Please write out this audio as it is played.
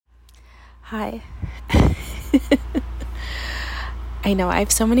Hi. I know I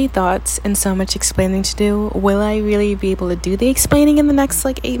have so many thoughts and so much explaining to do. Will I really be able to do the explaining in the next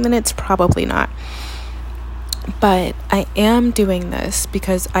 8 minutes? Probably not. But I am doing this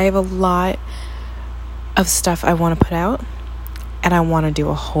because I have a lot of stuff I want to put out, and I want to do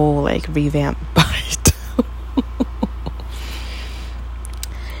a whole revamp bite.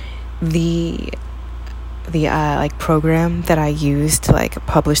 the program that I use to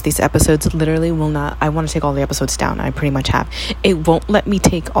publish these episodes literally will not. I want to take all the episodes down. I pretty much have. It won't let me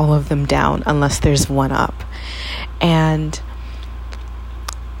take all of them down unless there's one up. And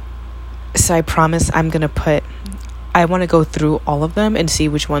so I promise I want to go through all of them and see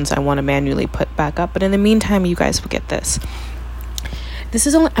which ones I want to manually put back up. But in the meantime, you guys will get this.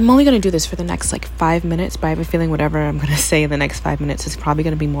 I'm only going to do this for the next 5 minutes, but I have a feeling whatever I'm going to say in the next 5 minutes is probably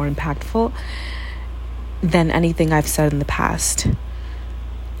going to be more impactful than anything I've said in the past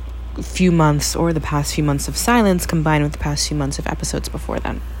few months, or the past few months of silence combined with the past few months of episodes before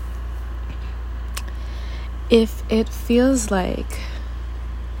then. If it feels like,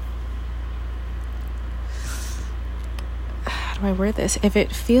 how do I word this? If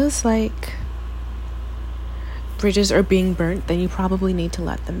it feels like bridges are being burnt, then you probably need to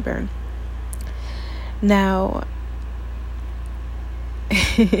let them burn. Now,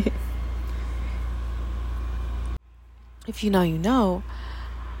 if you know, you know.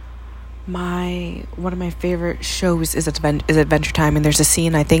 One of my favorite shows is Adventure Time, and there's a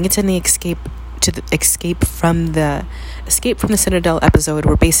scene, I think it's in the Escape from the Citadel episode,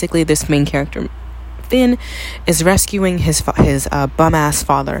 where basically this main character Finn is rescuing his bum ass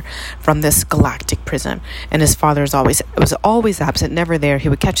father from this galactic prison, and his father was always absent, never there. He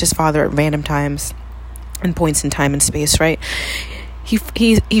would catch his father at random times and points in time and space, right? He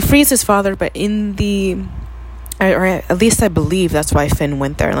frees his father, but or at least I believe that's why Finn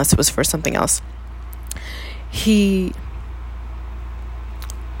went there, unless it was for something else. He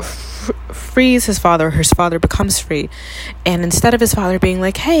frees his father. His father becomes free. And instead of his father being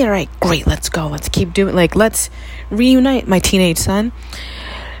like, hey, all right, great, let's go. Let's keep doing, let's reunite my teenage son.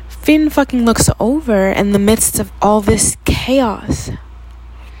 Finn fucking looks over in the midst of all this chaos.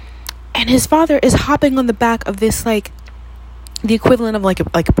 And his father is hopping on the back of this, the equivalent of like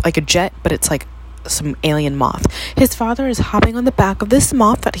a jet, but it's some alien moth. His father is hopping on the back of this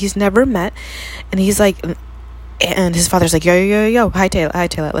moth that he's never met, and and his father's like, yo,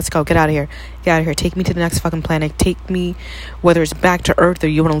 hightail it, let's go, get out of here, take me to the next fucking planet, take me, whether it's back to Earth or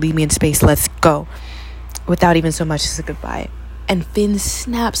you want to leave me in space, let's go, without even so much as a goodbye. And Finn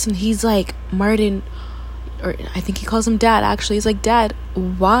snaps, and he's like, Martin, or I think he calls him Dad, actually. He's like, Dad,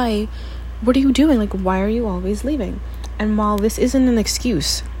 why? What are you doing? Why are you always leaving? And while this isn't an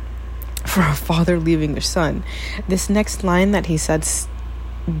excuse for a father leaving their son, this next line that he said,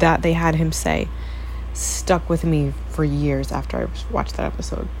 that they had him say, stuck with me for years after I watched that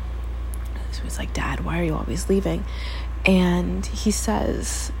episode. So he's like, Dad, why are you always leaving? And he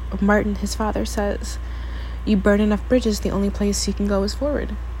says, Martin, his father says, you burn enough bridges, the only place you can go is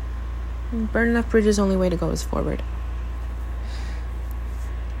forward. Burn enough bridges, only way to go is forward.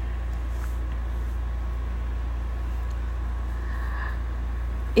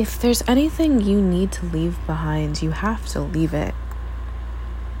 If there's anything you need to leave behind, you have to leave it.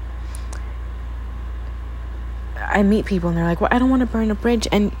 I meet people and they're like, well, I don't want to burn a bridge.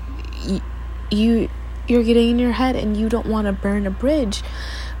 And you're getting in your head, and you don't want to burn a bridge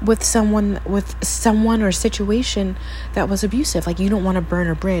with someone or situation that was abusive. You don't want to burn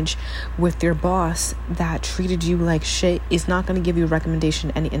a bridge with your boss that treated you like shit, is not going to give you a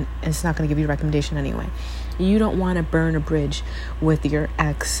recommendation, and it's not going to give you a recommendation anyway. You don't want to burn a bridge with your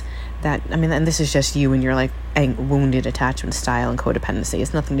ex and this is just you and your wounded attachment style and codependency.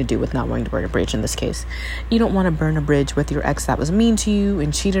 It's nothing to do with not wanting to burn a bridge in this case. You don't want to burn a bridge with your ex that was mean to you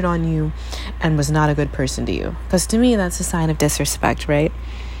and cheated on you and was not a good person to you. Because to me, that's a sign of disrespect, right?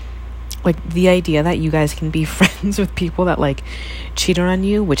 The idea that you guys can be friends with people that cheated on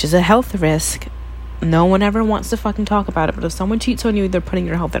you, which is a health risk. No one ever wants to fucking talk about it, but if someone cheats on you, they're putting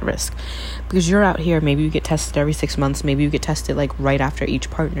your health at risk, because you're out here. Maybe you get tested every 6 months, maybe you get tested right after each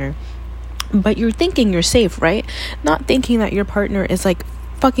partner, but you're thinking you're safe, right? Not thinking that your partner is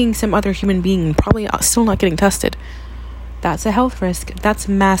fucking some other human being and probably still not getting tested. That's a health risk. That's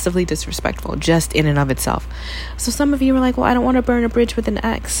massively disrespectful just in and of itself. So some of you are like, well, I don't want to burn a bridge with an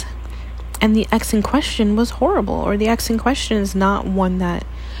ex, and the ex in question was horrible, or the ex in question is not one that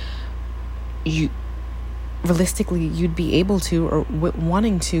realistically you'd be able to or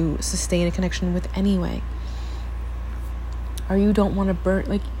wanting to sustain a connection with anyway. Or you don't want to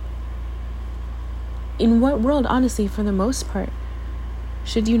burn, in what world, honestly, for the most part,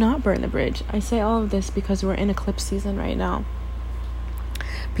 should you not burn the bridge? I say all of this because we're in eclipse season right now.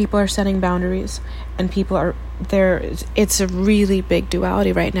 People are setting boundaries, and people are there. It's a really big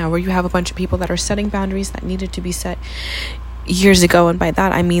duality right now where you have a bunch of people that are setting boundaries that needed to be set years ago, and by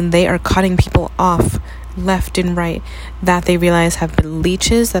that I mean they are cutting people off left and right that they realize have been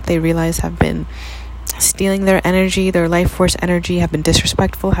leeches, that they realize have been stealing their energy, their life force energy, have been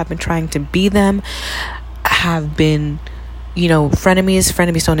disrespectful, have been trying to be them, have been,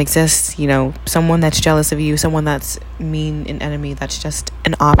 frenemies don't exist. Someone that's jealous of you, someone that's mean, an enemy, that's just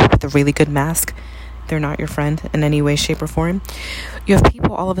an op with a really good mask. They're not your friend in any way, shape, or form. You have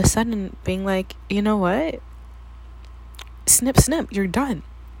people all of a sudden being like, you know what? Snip, snip, you're done.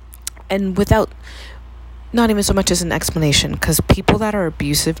 And without not even so much as an explanation, because people that are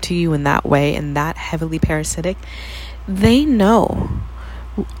abusive to you in that way and that heavily parasitic, they know.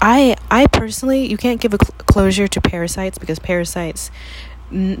 I personally, you can't give a closure to parasites, because parasites,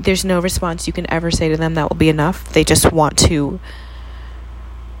 there's no response you can ever say to them that will be enough. They just want to,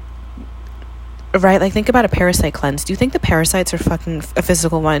 right? Like, think about a parasite cleanse. Do you think the parasites are fucking a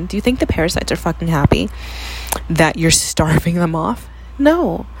physical one? Do you think the parasites are fucking happy that you're starving them off?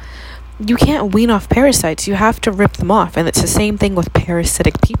 No. You can't wean off parasites. You have to rip them off. And it's the same thing with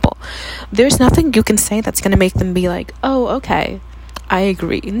parasitic people. There's nothing you can say that's going to make them be like, oh, okay, I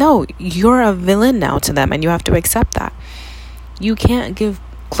agree. No, you're a villain now to them, and you have to accept that. You can't give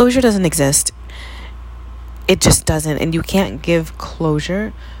closure. Doesn't exist. It just doesn't. And you can't give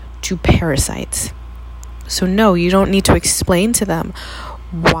closure to parasites. So no, you don't need to explain to them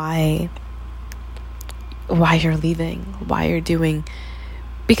why you're leaving, why you're doing,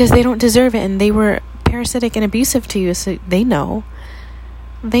 because they don't deserve it, and they were parasitic and abusive to you, so they know.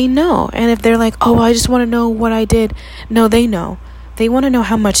 And if they're like, oh, I just want to know what I did, no, they know. They want to know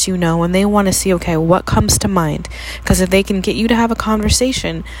how much you know, and they want to see, okay, what comes to mind, because if they can get you to have a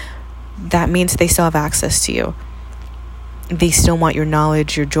conversation, that means they still have access to you. They still want your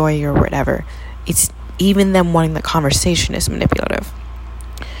knowledge, your joy, or whatever. It's even them wanting the conversation is manipulative.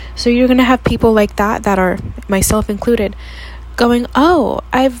 So you're going to have people like that are, myself included, going, oh,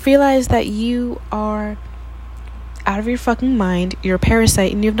 I've realized that you are out of your fucking mind, you're a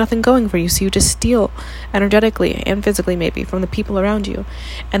parasite, and you have nothing going for you, so you just steal energetically and physically maybe from the people around you.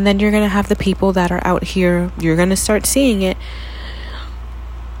 And then you're going to have the people that are out here, you're going to start seeing it,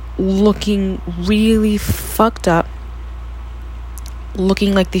 looking really fucked up,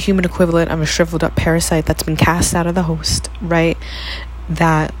 looking like the human equivalent of a shriveled up parasite that's been cast out of the host, right?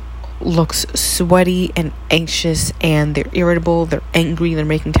 That looks sweaty and anxious, and they're irritable, they're angry, they're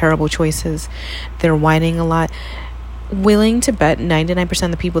making terrible choices, they're whining a lot. Willing to bet 99%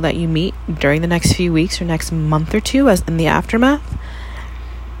 of the people that you meet during the next few weeks or next month or two, as in the aftermath,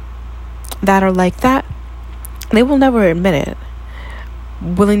 that are like that, they will never admit it.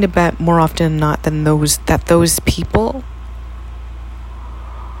 Willing to bet more often than not than those people,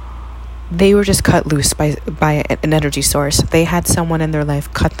 they were just cut loose by an energy source. They had someone in their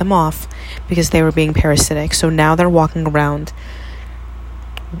life cut them off because they were being parasitic. So now they're walking around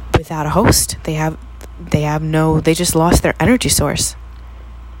without a host. They just lost their energy source.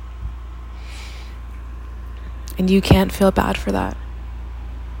 And you can't feel bad for that.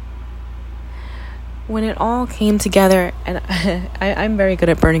 When it all came together, and I'm very good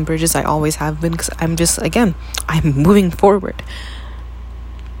at burning bridges. I always have been, because I'm moving forward.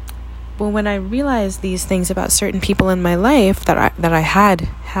 But when I realized these things about certain people in my life that I had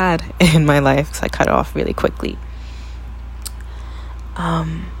in my life, because I cut it off really quickly,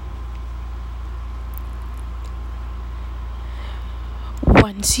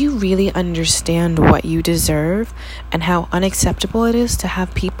 once you really understand what you deserve and how unacceptable it is to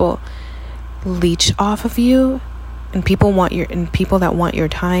have people leech off of you, and people that want your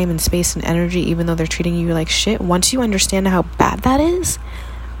time and space and energy, even though they're treating you like shit, once you understand how bad that is,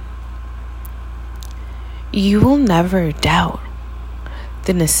 you will never doubt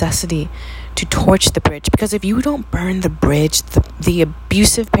the necessity to torch the bridge. Because if you don't burn the bridge, the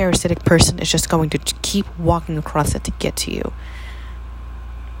abusive parasitic person is just going to keep walking across it to get to you.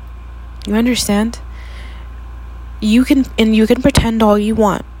 You understand? You can pretend all you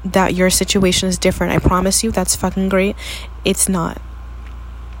want that your situation is different. I promise you, that's fucking great. It's not.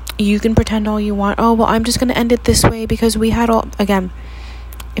 You can pretend all you want. Oh, well, I'm just going to end it this way because we had all... Again,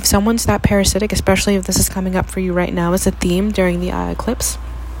 if someone's that parasitic, especially if this is coming up for you right now as a theme during the eclipse,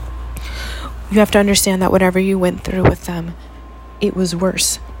 you have to understand that whatever you went through with them, it was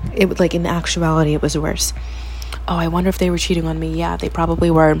worse. In actuality, it was worse. Oh, I wonder if they were cheating on me. Yeah, they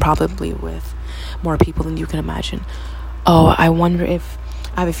probably were, and probably with more people than you can imagine. Oh, I wonder if...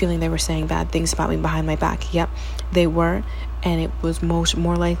 I have a feeling they were saying bad things about me behind my back. Yep, they were. and it was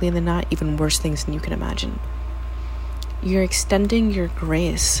more likely than not even worse things than you can imagine. You're extending your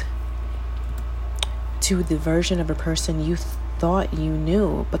grace to the version of a person you thought you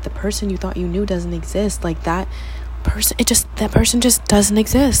knew, but the person you thought you knew doesn't exist. Like that person just doesn't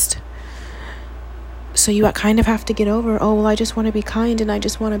exist. So you kind of have to get over, oh, well, I just want to be kind and I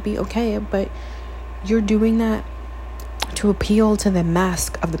just want to be okay. But you're doing that to appeal to the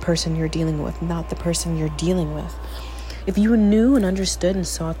mask of the person you're dealing with, not the person you're dealing with. If you knew and understood and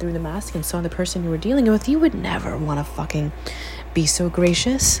saw through the mask and saw the person you were dealing with, you would never want to fucking be so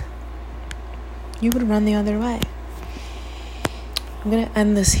gracious. You would run the other way. I'm going to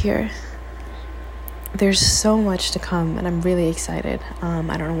end this here. There's so much to come, and I'm really excited. I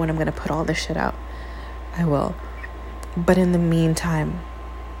don't know when I'm going to put all this shit out. I will. But in the meantime,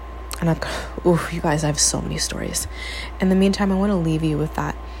 you guys, I have so many stories. In the meantime, I want to leave you with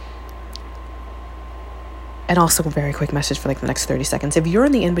that. And also a very quick message for like the next 30 seconds. If you're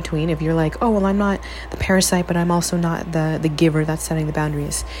in the in-between, if you're like, oh, well, I'm not the parasite, but I'm also not the giver that's setting the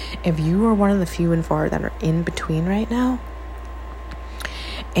boundaries. If you are one of the few and far that are in between right now,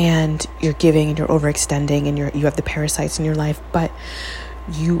 and you're giving and you're overextending and you have the parasites in your life, but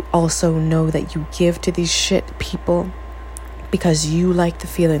you also know that you give to these shit people because you like the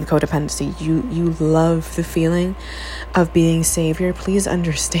feeling, the codependency, you love the feeling of being savior, please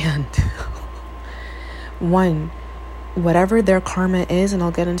understand. One, whatever their karma is, and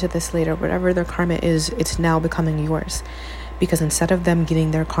I'll get into this later, whatever their karma is, it's now becoming yours. Because instead of them getting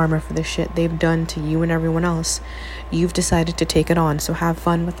their karma for the shit they've done to you and everyone else, you've decided to take it on. So have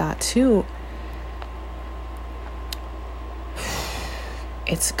fun with that too.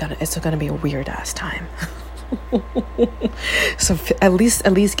 It's gonna be a weird ass time. So at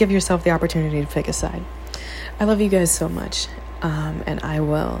least give yourself the opportunity to pick a side. I love you guys so much, and I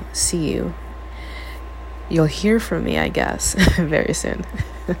will see you. You'll hear from me, I guess, very soon.